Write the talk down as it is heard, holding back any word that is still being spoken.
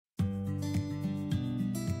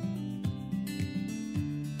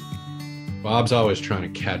Bob's always trying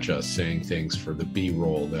to catch us saying things for the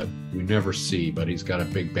B-roll that we never see, but he's got a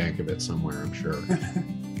big bank of it somewhere, I'm sure.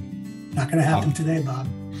 Not going to happen today, Bob.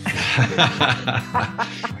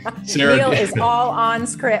 Sarah, Neale is all on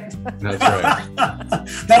script. That's right.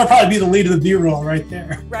 That'll probably be the lead of the B-roll right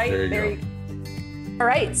there. Right there you go. All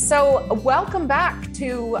right. So welcome back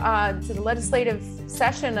to the legislative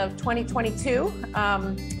session of 2022.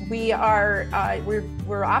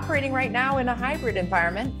 We're operating right now in a hybrid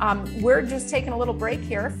environment. We're just taking a little break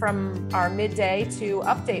here from our midday to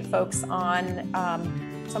update folks on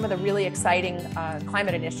some of the really exciting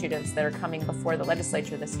climate initiatives that are coming before the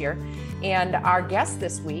legislature this year. And our guest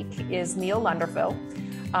this week is Neale Lunderville,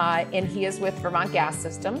 and he is with Vermont Gas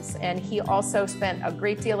Systems. And he also spent a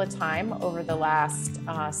great deal of time over the last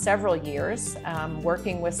several years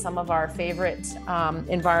working with some of our favorite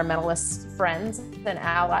environmentalist friends and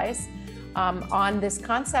allies on this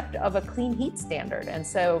concept of a clean heat standard. And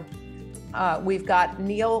so we've got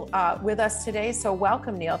Neale with us today. So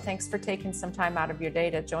welcome, Neale. Thanks for taking some time out of your day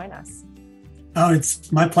to join us. Oh,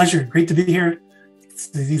 it's my pleasure. Great to be here.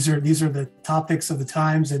 These are the topics of the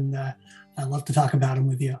times, and I love to talk about them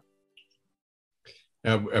with you.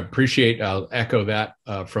 I'll echo that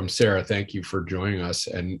from Sarah. Thank you for joining us.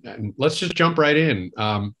 And let's just jump right in.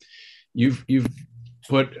 You've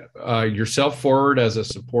put yourself forward as a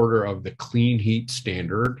supporter of the clean heat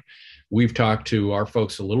standard. We've talked to our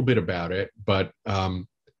folks a little bit about it, but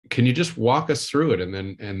can you just walk us through it, and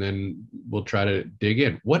then we'll try to dig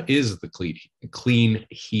in. What is the clean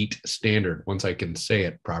heat standard? Once I can say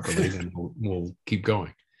it properly, then we'll keep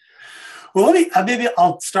going. Well, maybe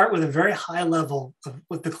I'll start with a very high level of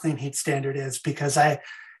what the clean heat standard is, because and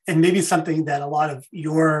maybe something that a lot of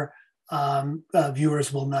your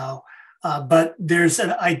viewers will know. But there's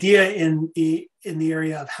an idea in the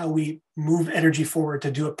area of how we move energy forward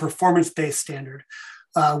to do a performance-based standard,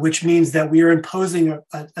 which means that we are imposing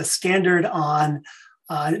a standard on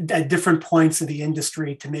at different points of the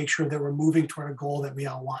industry to make sure that we're moving toward a goal that we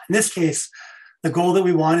all want. In this case, the goal that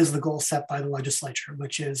we want is the goal set by the legislature,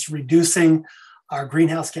 which is reducing our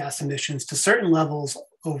greenhouse gas emissions to certain levels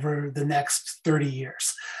over the next 30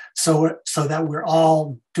 years. So that we're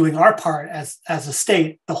all doing our part as a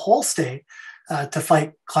state, the whole state, to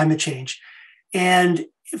fight climate change. And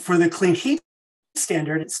for the clean heat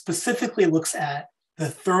standard, it specifically looks at the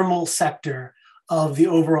thermal sector of the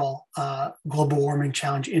overall global warming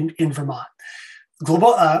challenge in Vermont.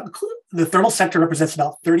 The thermal sector represents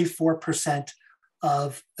about 34%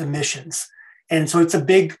 of emissions. And so it's a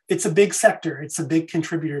big sector. It's a big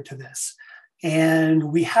contributor to this.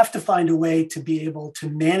 And we have to find a way to be able to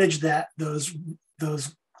manage those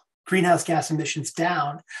greenhouse gas emissions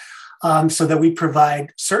down, so that we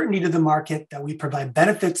provide certainty to the market, that we provide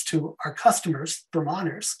benefits to our customers,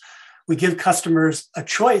 Vermonters. We give customers a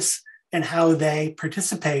choice in how they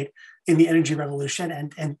participate in the energy revolution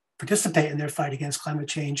and participate in their fight against climate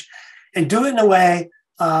change, and do it in a way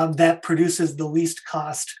that produces the least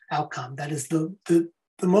cost outcome. That is the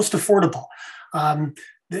most affordable.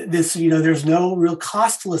 There's no real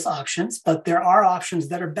costless options, but there are options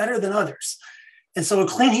that are better than others. And so a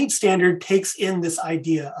clean heat standard takes in this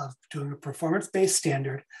idea of doing a performance-based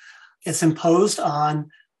standard. It's imposed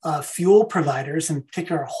on fuel providers, in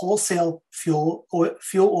particular wholesale fuel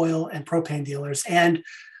oil and propane dealers, and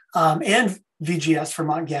VGS,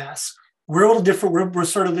 Vermont Gas. We're a little different. We're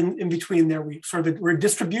sort of in between there. We're a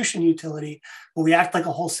distribution utility, but we act like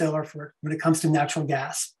a wholesaler when it comes to natural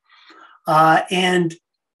gas. And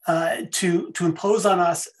to impose on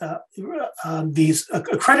us these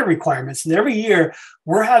credit requirements. And every year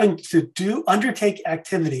we're having to undertake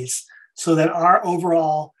activities so that our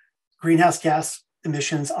overall greenhouse gas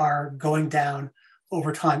emissions are going down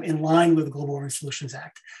over time in line with the Global Warming Solutions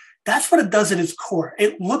Act. That's what it does at its core.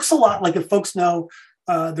 It looks a lot like, if folks know,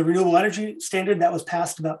 the renewable energy standard that was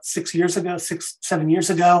passed about 7 years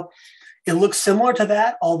ago. It looks similar to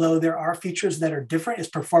that, although there are features that are different. It's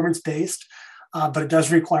performance-based, but it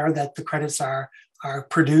does require that the credits are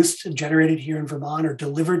produced and generated here in Vermont or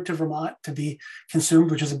delivered to Vermont to be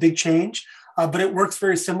consumed, which is a big change. But it works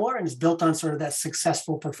very similar and is built on sort of that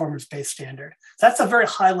successful performance-based standard. So that's a very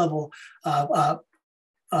high-level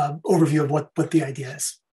overview of what the idea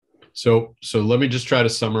is. So let me just try to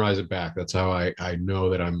summarize it back. That's how I know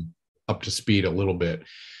that I'm up to speed a little bit.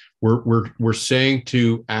 We're saying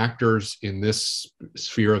to actors in this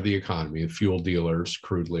sphere of the economy, the fuel dealers,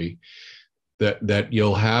 crudely, that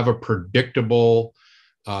you'll have a predictable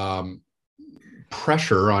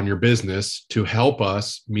pressure on your business to help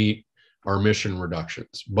us meet our emission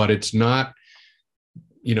reductions. But it's not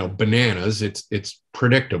bananas. It's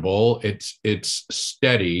predictable. It's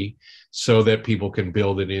steady, so that people can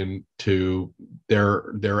build it into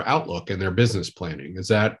their outlook and their business planning. Is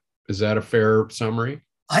that a fair summary?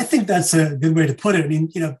 I think that's a good way to put it. I mean,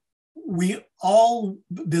 all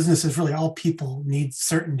businesses, really all people, need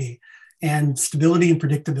certainty and stability and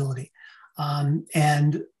predictability.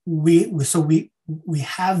 And we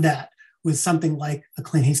have that with something like a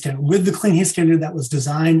clean heat standard. With the clean heat standard that was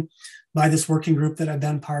designed by this working group that I've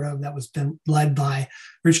been part of, that was been led by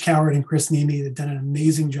Rich Coward and Chris Nemi. They've done an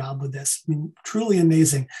amazing job with this. I mean, truly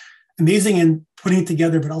amazing in putting it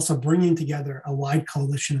together, but also bringing together a wide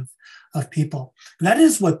coalition of people. And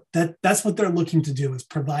that's what they're looking to do, is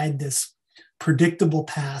provide this predictable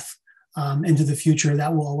path into the future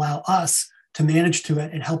that will allow us to manage to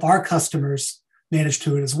it and help our customers manage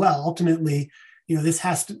to it as well. Ultimately, a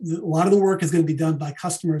lot of the work is going to be done by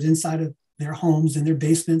customers inside of their homes, in their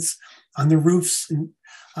basements, on their roofs, and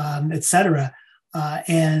et cetera.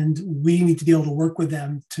 And we need to be able to work with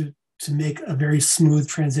them to make a very smooth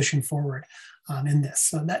transition forward in this.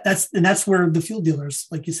 So that's where the fuel dealers,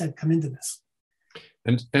 like you said, come into this.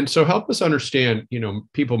 And so help us understand,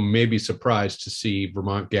 people may be surprised to see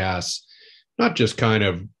Vermont Gas not just kind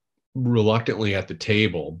of reluctantly at the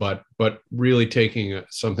table, but really taking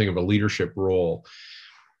something of a leadership role.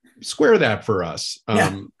 Square that for us.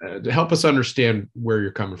 To help us understand where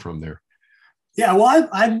you're coming from there. Yeah, well,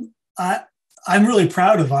 I'm really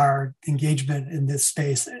proud of our engagement in this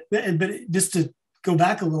space. But just to go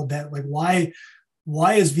back a little bit, like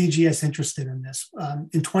why is VGS interested in this?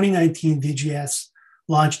 In 2019, VGS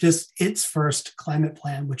launched its first climate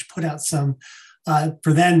plan, which put out some,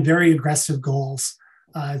 for then, very aggressive goals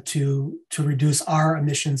to reduce our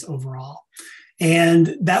emissions overall.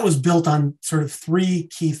 And that was built on sort of three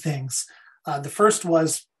key things. The first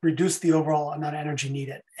was reduce the overall amount of energy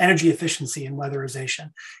needed, energy efficiency and weatherization.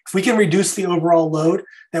 If we can reduce the overall load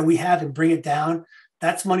that we have and bring it down,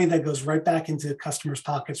 that's money that goes right back into customers'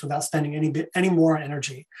 pockets without spending any more on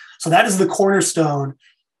energy. So that is the cornerstone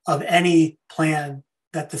of any plan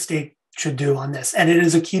that the state should do on this. And it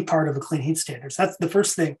is a key part of a clean heat standards. That's the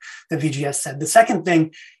first thing that VGS said. The second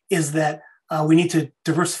thing is that we need to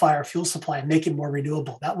diversify our fuel supply and make it more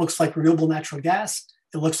renewable. That looks like renewable natural gas.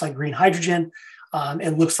 It looks like green hydrogen.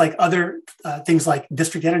 It looks like other things like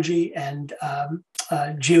district energy and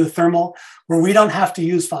geothermal, where we don't have to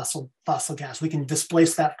use fossil gas. We can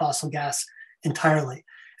displace that fossil gas entirely.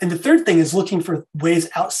 And the third thing is looking for ways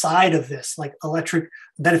outside of this, like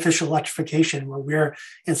beneficial electrification, where we're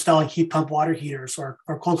installing heat pump water heaters or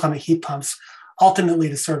cold climate heat pumps, ultimately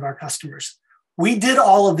to serve our customers. We did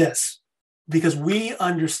all of this because we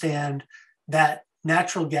understand that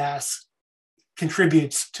natural gas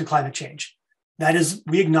contributes to climate change. That is,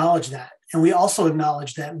 we acknowledge that. And we also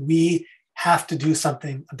acknowledge that we have to do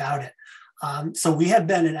something about it. So we have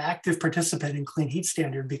been an active participant in Clean Heat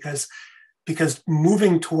Standard because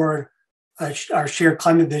moving toward our shared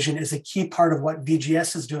climate vision is a key part of what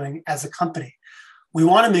VGS is doing as a company. We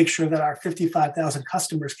want to make sure that our 55,000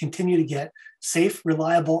 customers continue to get safe,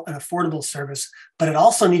 reliable, and affordable service, but it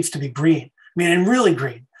also needs to be green. I mean, and really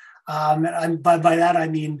green. And by that, I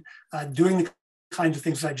mean doing the kinds of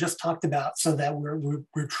things that I just talked about so that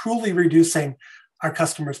we're truly reducing our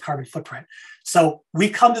customers' carbon footprint. So we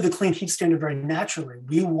come to the Clean Heat Standard very naturally.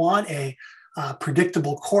 We want a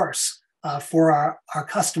predictable course for our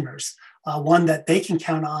customers, one that they can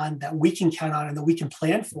count on, that we can count on, and that we can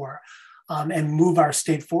plan for, and move our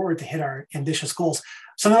state forward to hit our ambitious goals.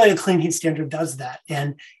 Something like a Clean Heat Standard does that.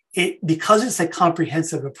 And because it's a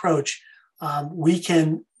comprehensive approach, we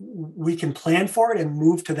can plan for it and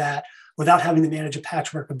move to that without having to manage a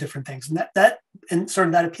patchwork of different things. And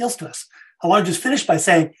that appeals to us. I want to just finish by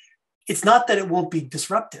saying it's not that it won't be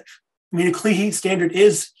disruptive. I mean, a Clean Heat Standard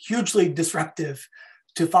is hugely disruptive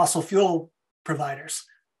to fossil fuel providers,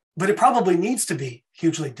 but it probably needs to be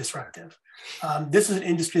hugely disruptive. This is an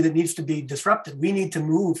industry that needs to be disrupted. We need to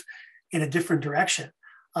move in a different direction.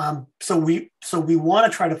 So we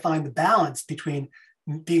want to try to find the balance between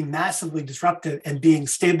being massively disruptive and being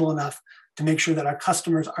stable enough to make sure that our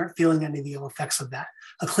customers aren't feeling any of the ill effects of that.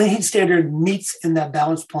 A Clean Heat Standard meets in that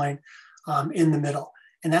balance point in the middle.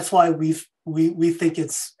 And that's why we think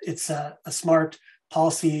it's a smart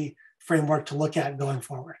policy framework to look at going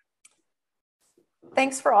forward.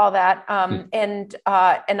 Thanks for all that. And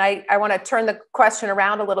I want to turn the question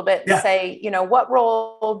around a little bit and say, what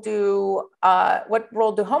role do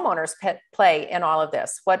homeowners play in all of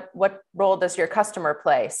this? What role does your customer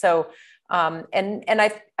play? So, and I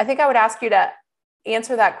think I would ask you to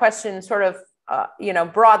answer that question sort of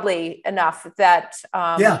broadly enough that,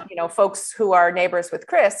 Yeah. folks who are neighbors with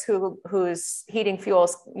Chris, whose heating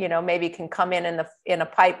fuels, maybe can come in a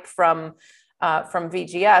pipe from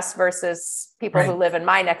VGS versus people who live in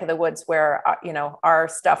my neck of the woods where, our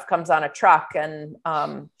stuff comes on a truck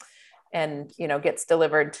and gets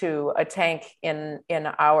delivered to a tank in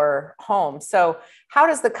our home. So how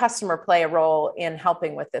does the customer play a role in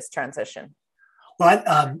helping with this transition?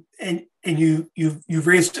 Well, and you've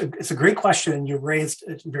raised, it's a great question, and you've raised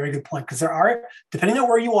a very good point, because there are, depending on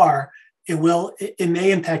where you are, it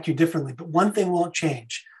may impact you differently, but one thing won't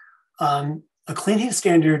change. A clean heat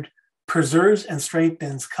standard preserves and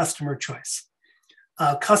strengthens customer choice.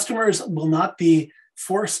 Customers will not be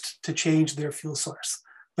forced to change their fuel source,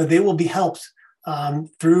 but they will be helped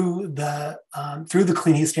through the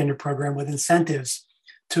Clean Heat Standard program with incentives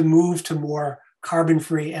to move to more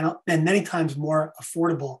carbon-free and many times more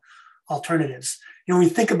affordable alternatives. When we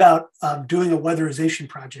think about doing a weatherization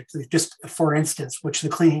project, just for instance, which the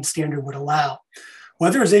Clean Heat Standard would allow,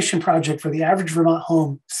 weatherization project for the average Vermont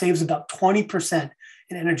home saves about 20%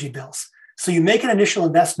 in energy bills. So you make an initial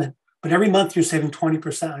investment, but every month you're saving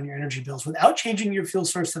 20% on your energy bills without changing your fuel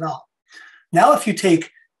source at all. Now, if you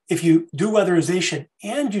do weatherization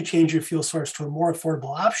and you change your fuel source to a more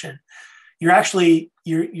affordable option,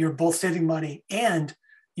 you're both saving money and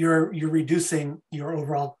you're reducing your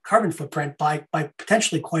overall carbon footprint by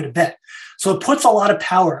potentially quite a bit. So it puts a lot of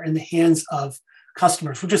power in the hands of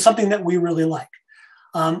customers, which is something that we really like.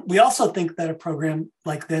 We also think that a program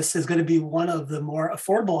like this is going to be one of the more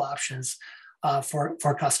affordable options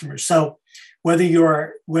for customers. So whether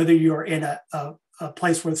you're in a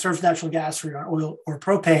place where it serves natural gas, or you're on oil or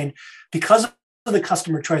propane, because of the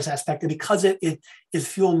customer choice aspect, and because it is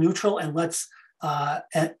fuel neutral and lets the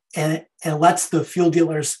fuel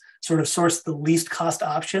dealers sort of source the least cost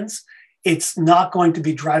options, it's not going to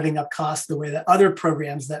be driving up costs the way that other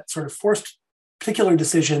programs that sort of forced particular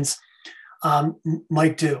decisions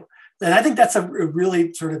might do. And I think that's a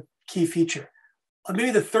really sort of key feature.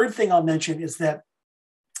 Maybe the third thing I'll mention is that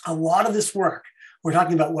a lot of this work, we're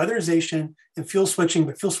talking about weatherization and fuel switching,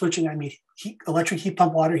 but fuel switching, I mean electric heat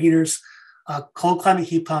pump water heaters, cold climate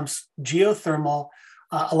heat pumps, geothermal.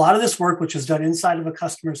 A lot of this work, which is done inside of a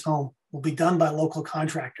customer's home, will be done by local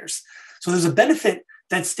contractors. So there's a benefit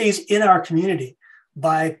that stays in our community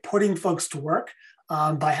by putting folks to work,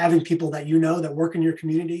 by having people that that work in your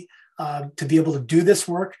community to be able to do this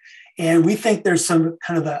work. And we think there's some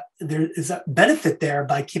kind of there is a benefit there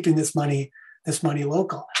by keeping this money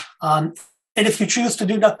local. And if you choose to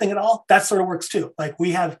do nothing at all, that sort of works too. Like,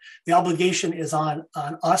 we have, the obligation is on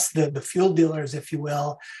us, the fuel dealers, if you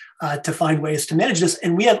will, to find ways to manage this.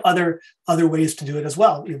 And we have other ways to do it as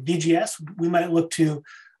well. VGS, we might look to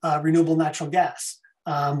renewable natural gas,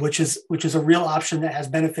 which is a real option that has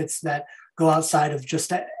benefits that go outside of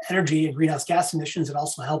just energy and greenhouse gas emissions. It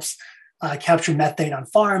also helps capture methane on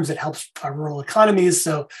farms. It helps our rural economies.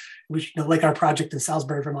 So, like our project in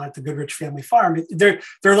Salisbury, Vermont, at the Goodrich Family Farm, there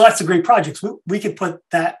are lots of great projects. We could put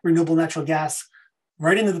that renewable natural gas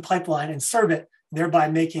right into the pipeline and serve it, thereby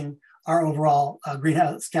making our overall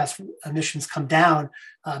greenhouse gas emissions come down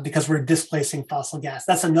because we're displacing fossil gas.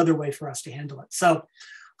 That's another way for us to handle it. So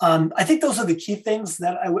I think those are the key things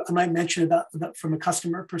that I might mention about from a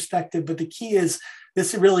customer perspective. But the key is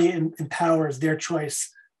this really empowers their choice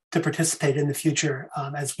to participate in the future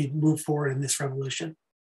as we move forward in this revolution.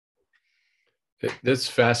 That's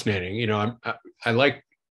fascinating. I like,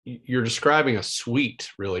 you're describing a suite,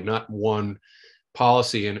 really, not one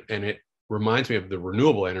policy, and it reminds me of the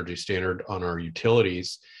renewable energy standard on our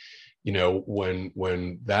utilities.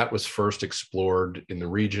 When that was first explored in the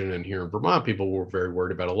region and here in Vermont, people were very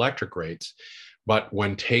worried about electric rates. But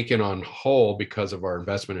when taken on whole, because of our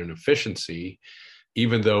investment in efficiency,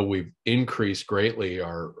 even though we've increased greatly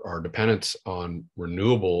our dependence on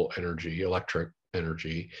renewable energy, electric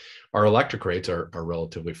energy, our electric rates are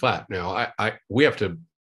relatively flat. Now, we have to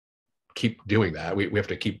keep doing that. We have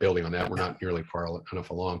to keep building on that. We're not nearly far enough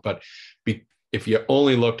along. But if you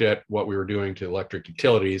only looked at what we were doing to electric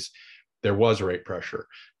utilities, there was rate pressure.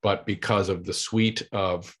 But because of the suite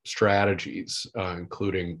of strategies,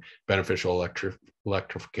 including beneficial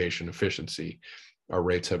electrification efficiency, our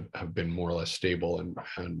rates have been more or less stable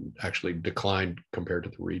and actually declined compared to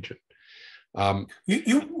the region.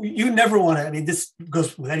 You never want to, I mean, this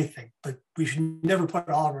goes with anything, but we should never put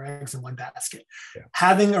all of our eggs in one basket. Yeah.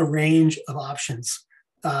 Having a range of options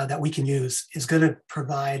that we can use is going to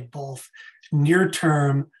provide both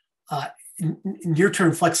near-term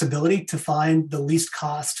flexibility to find the least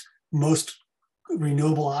cost, most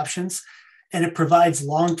renewable options, and it provides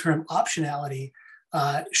long-term optionality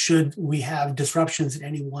should we have disruptions in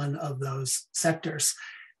any one of those sectors.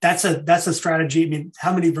 That's a strategy. I mean,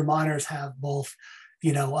 how many Vermonters have both,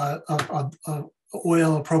 you know, a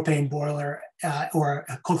oil or propane boiler or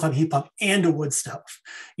a coal climate heat pump and a wood stove,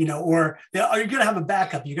 you know, or you're going to have a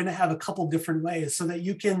backup. You're going to have a couple different ways so that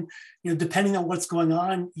you can, you know, depending on what's going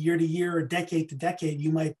on year to year or decade to decade,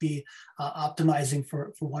 you might be optimizing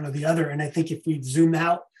for one or the other. And I think if we zoom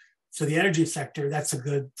out to the energy sector, that's a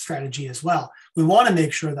good strategy as well. We want to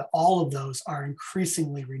make sure that all of those are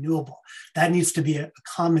increasingly renewable. That needs to be a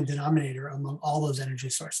common denominator among all those energy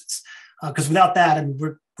sources. Because without that, I mean,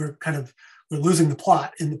 we're losing the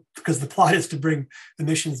plot, because the plot is to bring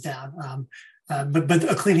emissions down. But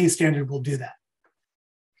a clean heat standard will do that.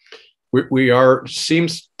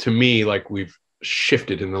 Seems to me like we've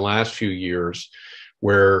shifted in the last few years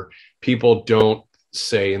where people don't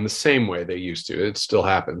say in the same way they used to. It still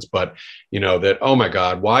happens, but you know that, oh my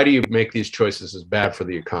God, why do you make these choices as bad for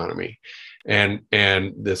the economy? And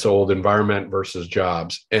this old environment versus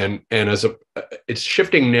jobs. And it's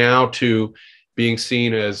shifting now to being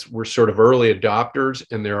seen as we're sort of early adopters,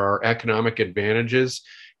 and there are economic advantages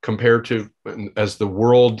compared to as the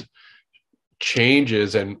world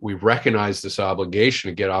changes and we recognize this obligation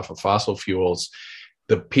to get off of fossil fuels.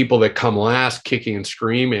 The people that come last kicking and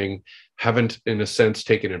screaming haven't, in a sense,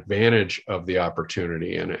 taken advantage of the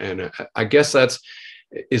opportunity. And I guess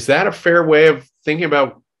is that a fair way of thinking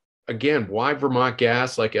about, again, why Vermont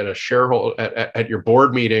Gas, like at a shareholder, at your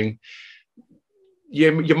board meeting,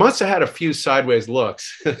 you must have had a few sideways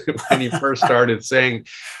looks when you first started saying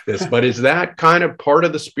this, but is that kind of part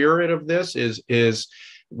of the spirit of this? Is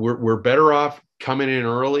we're better off coming in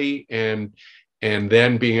early and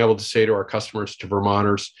then being able to say to our customers, to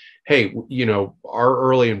Vermonters, hey, you know, our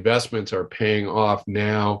early investments are paying off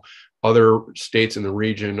now. Other states in the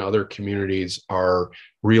region, other communities are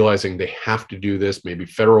realizing they have to do this. Maybe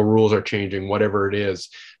federal rules are changing, whatever it is,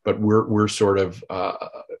 but we're sort of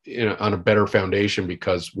on a better foundation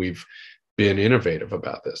because we've been innovative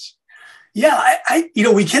about this. Yeah, you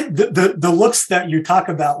know, we get the looks that you talk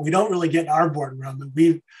about. We don't really get in our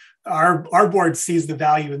boardroom. Our board sees the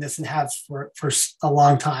value in this and has for a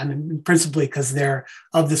long time, and principally because they're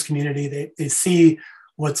of this community. They see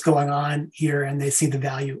what's going on here and they see the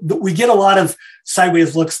value. But we get a lot of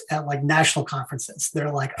sideways looks at like national conferences.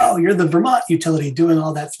 They're like, oh, you're the Vermont utility doing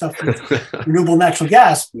all that stuff with renewable natural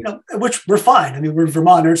gas, you know, which we're fine. I mean, we're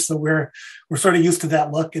Vermonters, so we're sort of used to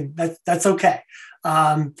that look, and that's okay.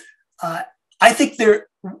 I think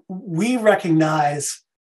we recognize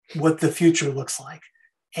what the future looks like.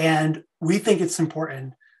 And we think it's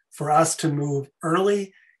important for us to move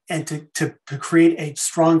early and to create a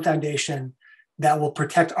strong foundation that will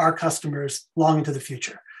protect our customers long into the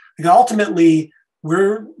future. Because ultimately,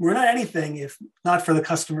 we're not anything if not for the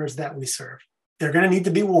customers that we serve. They're going to need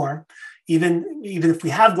to be warm, even if we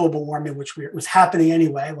have global warming, which was happening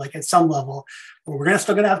anyway, like at some level, but we're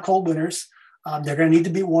still going to have cold winters. They're going to need to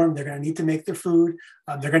be warm. They're going to need to make their food.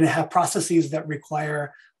 They're going to have processes that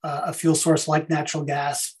require a fuel source like natural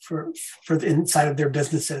gas for the inside of their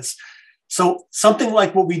businesses. So something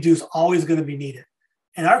like what we do is always going to be needed.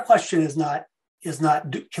 And our question is not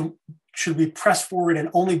should we press forward and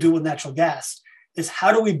only do it with natural gas? Is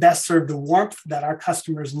how do we best serve the warmth that our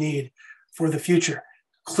customers need for the future?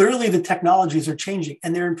 Clearly, the technologies are changing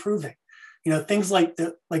and they're improving. You know, things like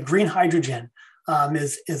green hydrogen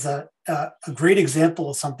is a great example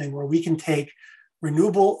of something where we can take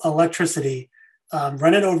renewable electricity,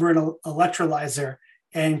 run it over an electrolyzer,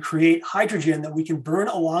 and create hydrogen that we can burn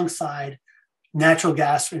alongside natural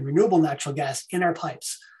gas and renewable natural gas in our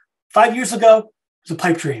pipes. 5 years ago, it was a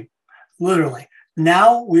pipe dream, literally.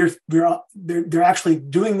 Now they're actually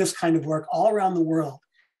doing this kind of work all around the world.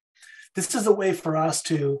 This is a way for us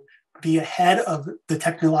to be ahead of the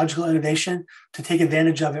technological innovation, to take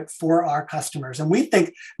advantage of it for our customers. And we think,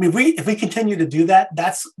 I mean, if we continue to do that,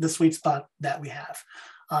 that's the sweet spot that we have.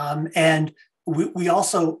 And we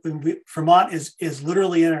also, Vermont is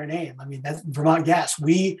literally in our name. I mean, that's Vermont Gas.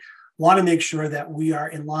 We want to make sure that we are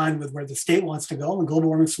in line with where the state wants to go. And the Global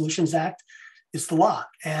Warming Solutions Act is the law.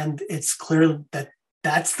 And it's clear that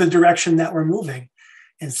that's the direction that we're moving.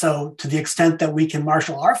 And so to the extent that we can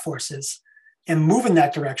marshal our forces and move in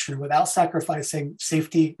that direction without sacrificing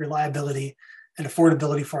safety, reliability, and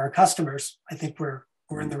affordability for our customers, I think we're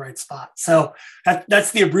in the right spot. So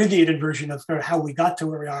that's the abbreviated version of sort of how we got to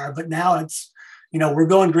where we are. But now it's, you know, we're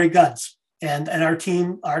going great guns, and our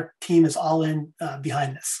team is all in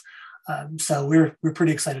behind this. So we're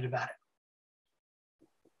pretty excited about it.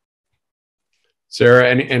 Sarah,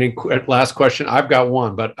 any last question? I've got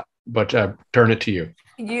one, but turn it to you.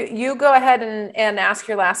 You go ahead and ask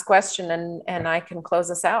your last question, and I can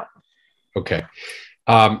close us out. Okay.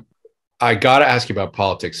 I got to ask you about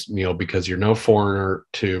politics, Neale, because you're no foreigner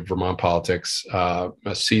to Vermont politics, a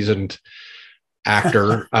seasoned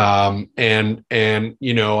actor. And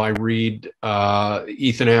I read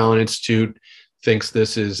Ethan Allen Institute thinks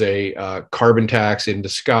this is a carbon tax in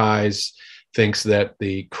disguise, thinks that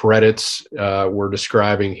the credits we're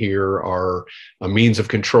describing here are a means of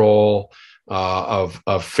control,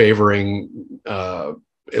 of favoring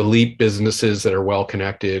elite businesses that are well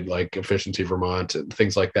connected, like Efficiency Vermont and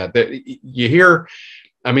things like that. That you hear.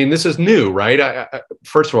 I mean, this is new, right?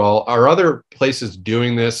 First of all, are other places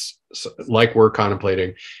doing this like we're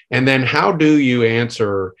contemplating? And then how do you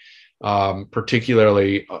answer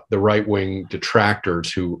particularly the right-wing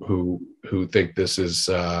detractors who think this is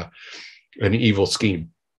an evil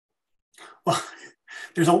scheme? Well,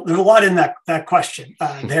 there's a lot in that question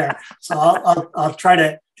there, so I'll try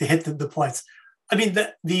to hit the points. I mean,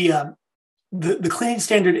 the clean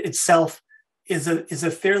standard itself is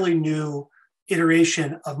a fairly new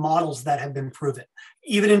iteration of models that have been proven.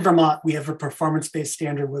 Even in Vermont, we have a performance-based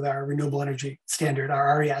standard with our renewable energy standard,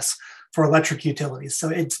 our RES, for electric utilities. So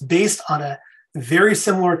it's based on a very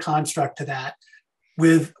similar construct to that,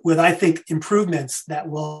 with I think improvements that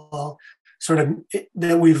will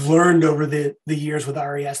that we've learned over the years with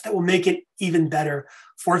RES that will make it even better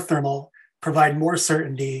for thermal, provide more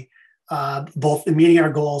certainty, both in meeting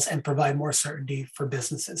our goals and provide more certainty for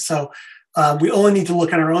businesses. So we only need to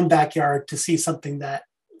look in our own backyard to see something that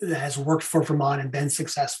has worked for Vermont and been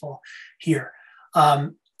successful here.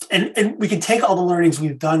 And we can take all the learnings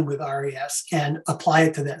we've done with RES and apply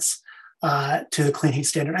it to this, to the clean heat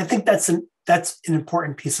standard. I think that's an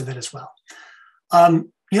important piece of it as well.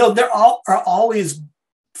 There are always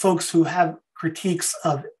folks who have critiques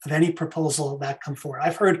of any proposal that come forward.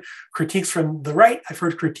 I've heard critiques from the right. I've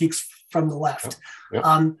heard critiques from the left.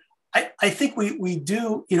 Yeah. I think we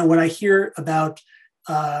do, when I hear about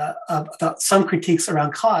some critiques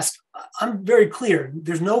around cost, I'm very clear.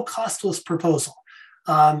 There's no costless proposal,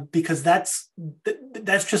 because that's not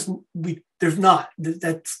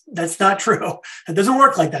true. It doesn't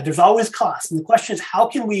work like that. There's always costs. And the question is, how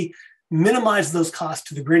can we minimize those costs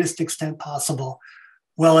to the greatest extent possible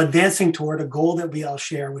while advancing toward a goal that we all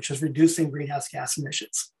share, which is reducing greenhouse gas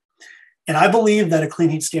emissions? And I believe that a clean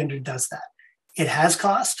heat standard does that. It has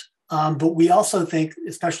cost, but we also think,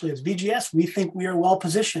 especially as VGS, we think we are well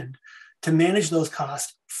positioned to manage those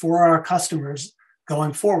costs for our customers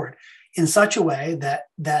going forward in such a way that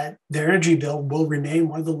their energy bill will remain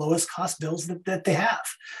one of the lowest cost bills that they have.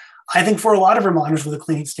 I think for a lot of Vermonters with a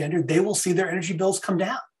clean heat standard, they will see their energy bills come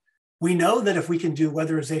down. We know that if we can do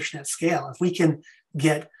weatherization at scale, if we can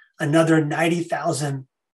get another 90,000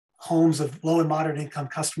 homes of low and moderate income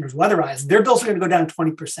customers weatherized, their bills are going to go down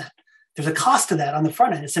 20%. There's a cost to that on the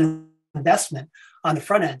front end. It's an investment on the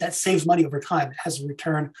front end that saves money over time. It has a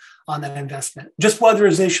return on that investment. Just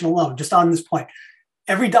weatherization alone, just on this point,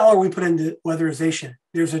 every dollar we put into weatherization,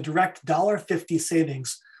 there's a direct $1.50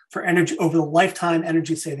 savings for energy over the lifetime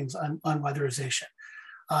energy savings on weatherization.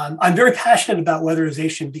 I'm very passionate about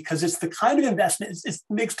weatherization because it's the kind of investment, it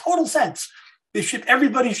makes total sense.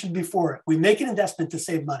 Everybody should be for it. We make an investment to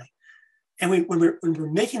save money. And when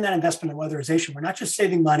we're making that investment in weatherization, we're not just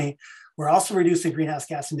saving money, we're also reducing greenhouse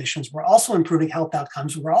gas emissions. We're also improving health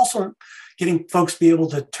outcomes. We're also getting folks to be able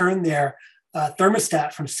to turn their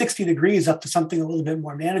thermostat from 60 degrees up to something a little bit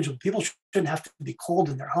more manageable. People shouldn't have to be cold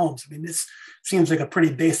in their homes. I mean, this seems like a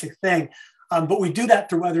pretty basic thing. But we do that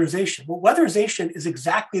through weatherization. Well, weatherization is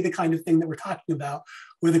exactly the kind of thing that we're talking about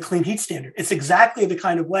with a clean heat standard. It's exactly the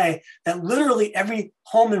kind of way that literally every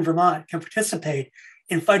home in Vermont can participate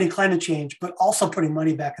in fighting climate change, but also putting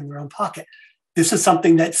money back in their own pocket. This is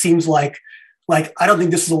something that seems like I don't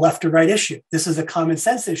think this is a left or right issue. This is a common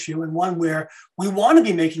sense issue, and one where we want to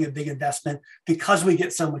be making a big investment because we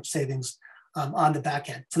get so much savings on the back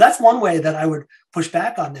end. So that's one way that I would push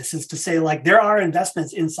back on this, is to say, there are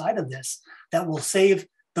investments inside of this that will save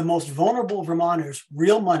the most vulnerable Vermonters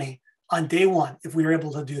real money on day one if we were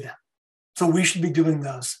able to do them. So we should be doing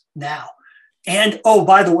those now. And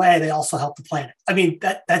by the way, they also help the planet. I mean,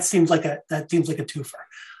 that seems like a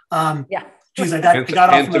twofer. Yeah. Geez, I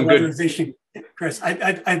got off my weatherization, Chris.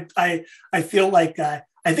 I feel like I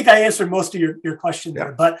think I answered most of your question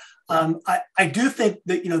there, but I do think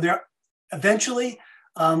that there eventually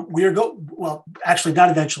actually not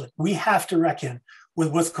eventually. We have to reckon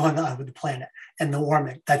with what's going on with the planet and the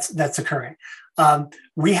warming that's occurring.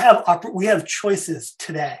 We have choices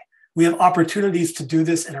today. We have opportunities to do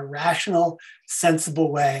this in a rational,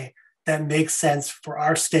 sensible way that makes sense for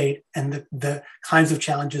our state and the kinds of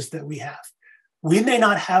challenges that we have. We may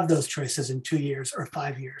not have those choices in 2 years or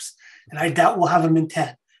 5 years. And I doubt we'll have them in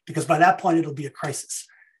 10, because by that point, it'll be a crisis.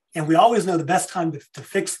 And we always know the best time to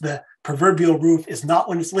fix the proverbial roof is not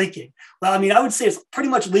when it's leaking. Well, I mean, I would say it's pretty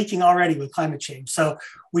much leaking already with climate change. So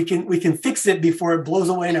we can fix it before it blows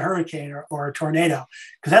away in a hurricane or a tornado,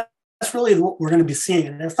 because that's really what we're going to be seeing.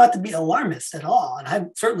 And it's not to be alarmist at all. And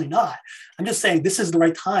I'm certainly not. I'm just saying this is the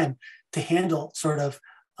right time to handle sort of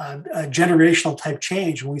a generational type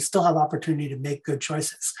change when we still have opportunity to make good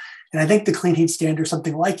choices. And I think the clean heat standard,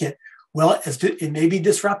 something like it, well, it may be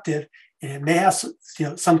disruptive and it may have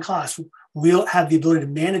some cost. We'll have the ability to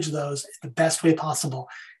manage those the best way possible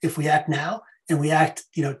if we act now and we act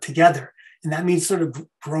together. And that means sort of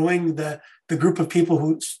growing the group of people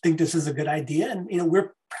who think this is a good idea. And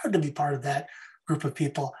we're proud to be part of that group of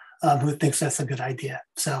people who thinks that's a good idea.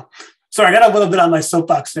 So, sorry, I got a little bit on my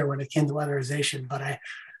soapbox there when it came to weatherization, but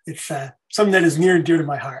it's something that is near and dear to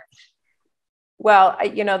my heart. Well,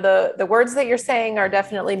 the words that you're saying are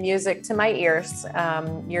definitely music to my ears.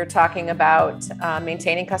 You're talking about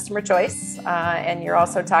maintaining customer choice, and you're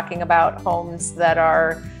also talking about homes that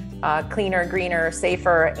are cleaner, greener,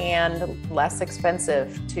 safer, and less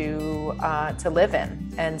expensive to live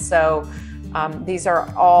in. And so these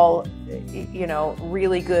are all,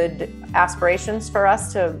 really good aspirations for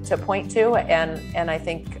us to point to. And I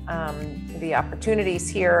think the opportunities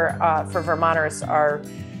here for Vermonters are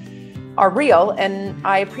real. And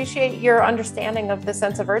I appreciate your understanding of the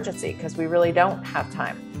sense of urgency, because we really don't have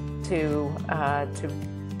time to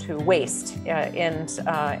waste.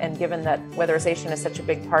 And given that weatherization is such a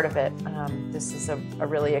big part of it, this is a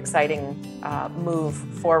really exciting move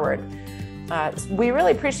forward. We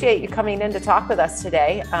really appreciate you coming in to talk with us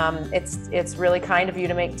today. It's really kind of you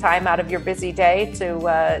to make time out of your busy day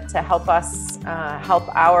to help us,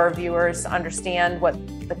 help our viewers understand what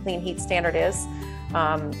the clean heat standard is.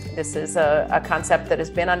 This is a concept that has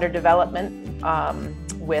been under development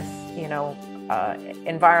with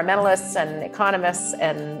environmentalists and economists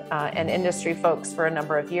and industry folks for a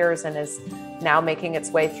number of years, and is now making its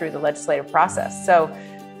way through the legislative process. So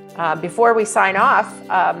before we sign off,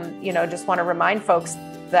 just want to remind folks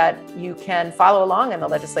that you can follow along in the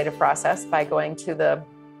legislative process by going to the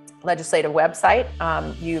legislative website.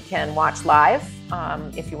 You can watch live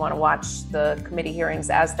if you want to watch the committee hearings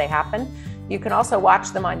as they happen. You can also watch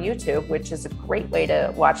them on YouTube, which is a great way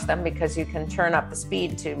to watch them, because you can turn up the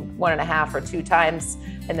speed to 1.5 or 2 times,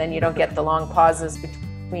 and then you don't get the long pauses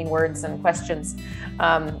between words and questions.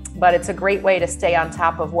 But it's a great way to stay on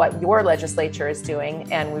top of what your legislature is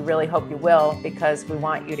doing, and we really hope you will, because we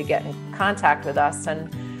want you to get in contact with us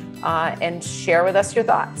and share with us your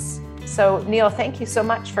thoughts. So, Neale, thank you so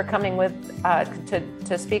much for coming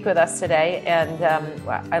to speak with us today, and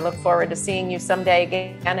I look forward to seeing you someday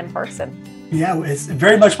again in person. Yeah, it's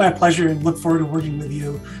very much my pleasure, and look forward to working with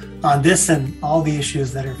you on this and all the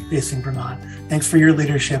issues that are facing Vermont. Thanks for your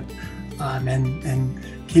leadership,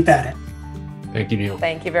 and keep at it. Thank you, Neale.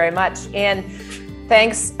 Thank you very much. And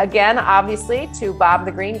thanks again, obviously, to Bob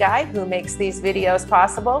the Green Guy, who makes these videos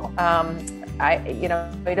possible.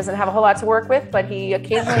 He doesn't have a whole lot to work with, but he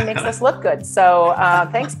occasionally makes us look good. So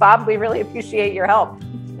thanks, Bob. We really appreciate your help.